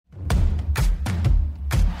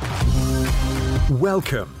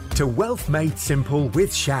Welcome to Wealth Made Simple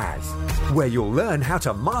with Shaz, where you'll learn how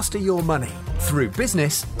to master your money through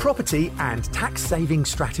business, property, and tax-saving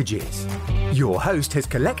strategies. Your host has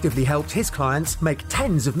collectively helped his clients make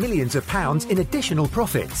tens of millions of pounds in additional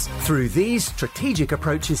profits through these strategic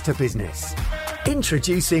approaches to business.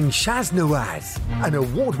 Introducing Shaz Nawaz, an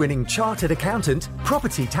award-winning chartered accountant,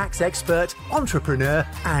 property tax expert, entrepreneur,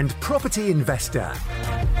 and property investor.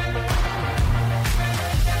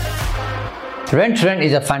 Rent to rent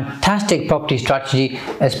is a fantastic property strategy,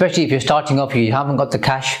 especially if you're starting off, you haven't got the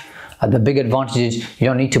cash. The big advantage is you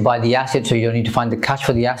don't need to buy the asset, so you don't need to find the cash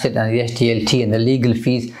for the asset and the SDLT and the legal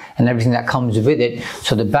fees and everything that comes with it.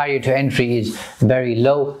 So the barrier to entry is very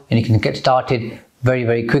low and you can get started very,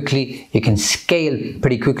 very quickly. You can scale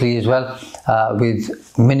pretty quickly as well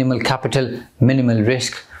with minimal capital, minimal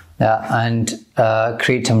risk. And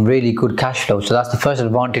create some really good cash flow. So that's the first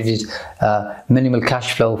advantage, is minimal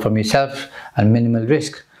cash flow from yourself and minimal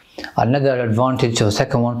risk. Another advantage, or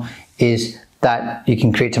second one, is that you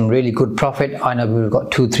can create some really good profit. I know we've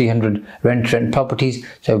got 200-300 rent properties,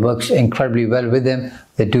 so it works incredibly well with them.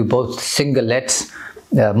 They do both single lets,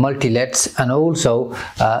 multi-lets, and also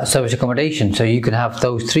service accommodation. So you can have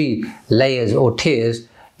those three layers or tiers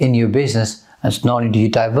in your business. And so not only do you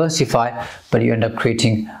diversify, but you end up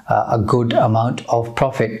creating a good amount of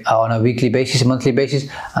profit on a weekly basis, a monthly basis,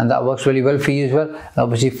 and that works really well for you as well. And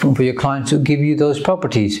obviously for your clients who give you those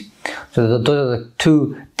properties. So those are the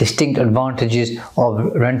two distinct advantages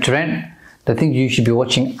of rent to rent. The thing you should be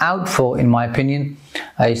watching out for, in my opinion,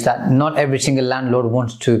 is that not every single landlord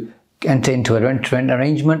wants to enter into a rent to rent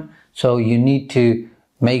arrangement. So you need to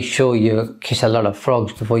make sure you kiss a lot of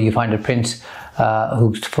frogs before you find a prince,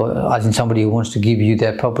 as in somebody who wants to give you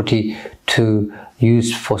their property to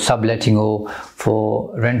use for subletting or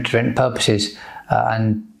for rent purposes.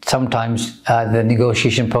 And sometimes the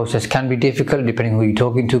negotiation process can be difficult depending who you're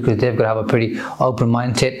talking to, because they've got to have a pretty open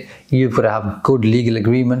mindset. You've got to have good legal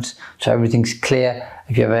agreements, so everything's clear.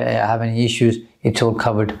 If you ever have any issues, it's all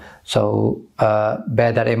covered. So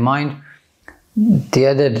bear that in mind. The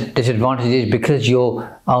other disadvantage is because you're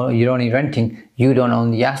only renting, you don't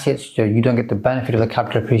own the assets, so you don't get the benefit of the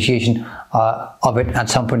capital appreciation of it at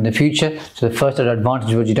some point in the future. So the first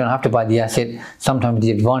advantage was you don't have to buy the asset. Sometimes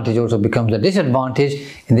the advantage also becomes a disadvantage.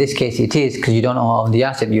 In this case it is, because you don't own the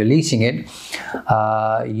asset, you're leasing it.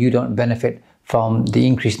 You don't benefit from the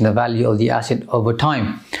increase in the value of the asset over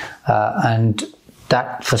time. And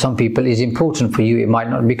that for some people is important for you. It might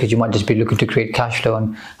not, because you might just be looking to create cash flow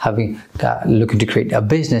and looking to create a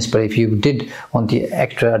business. But if you did want the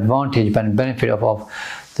extra advantage and benefit of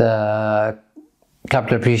the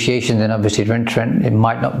capital appreciation, then obviously rent to rent, it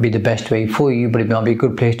might not be the best way for you, but it might be a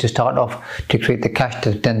good place to start off to create the cash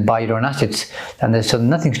to then buy your own assets. And there's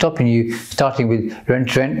nothing stopping you starting with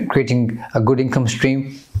rent to rent, creating a good income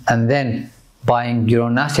stream, and then buying your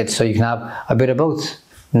own assets, so you can have a bit of both.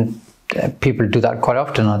 People do that quite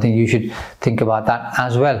often. I think you should think about that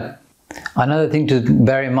as well. Another thing to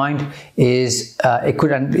bear in mind is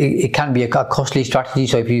it can be a costly strategy.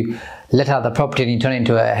 So if you let out the property and you turn it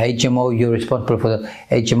into a HMO, you're responsible for the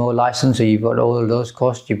HMO license. So you've got all those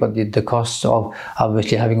costs. You've got the costs of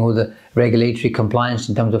obviously having all the regulatory compliance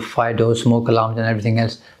in terms of fire doors, smoke alarms, and everything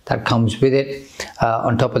else that comes with it.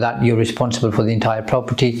 On top of that, you're responsible for the entire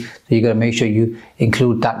property. So you got to make sure you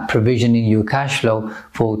include that provision in your cash flow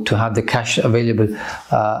to have the cash available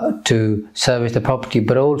to service the property.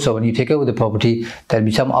 But also when you take over the property, there'll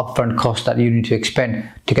be some upfront costs that you need to expend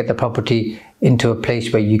to get the property into a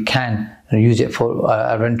place where you can use it for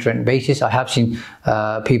a rent basis. I have seen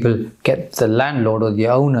people get the landlord or the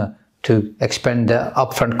owner to expend the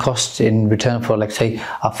upfront costs in return for, like, say,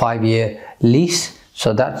 a 5-year lease.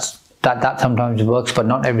 So that sometimes works, but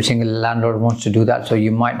not every single landlord wants to do that. So you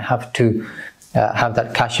might have to have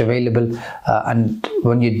that cash available. And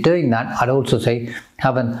when you're doing that, I'd also say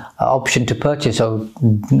have an option to purchase. So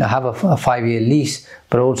have a 5-year lease,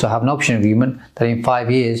 but also have an option agreement that in 5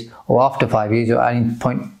 years or after 5 years or any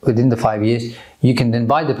point within the 5 years, you can then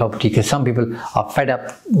buy the property, because some people are fed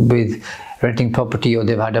up with renting property or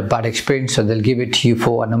they've had a bad experience, so they'll give it to you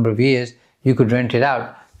for a number of years. You could rent it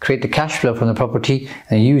out, create the cash flow from the property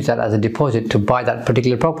and use that as a deposit to buy that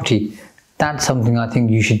particular property. That's something I think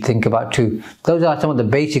you should think about too. Those are some of the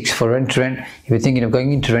basics for rent to rent. If you're thinking of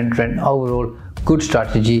going into rent, overall good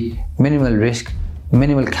strategy, minimal risk,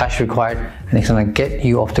 minimal cash required, and it's going to get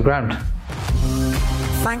you off the ground.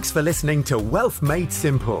 Thanks for listening to Wealth Made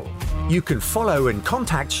Simple. You can follow and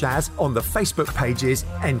contact Shaz on the Facebook pages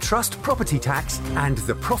Entrust Property Tax and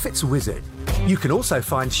The Profits Wizard. You can also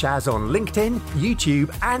find Shaz on LinkedIn,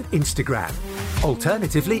 YouTube and Instagram.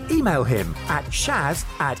 Alternatively, email him at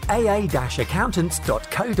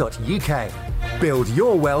shaz@aa-accountants.co.uk. Build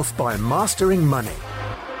your wealth by mastering money.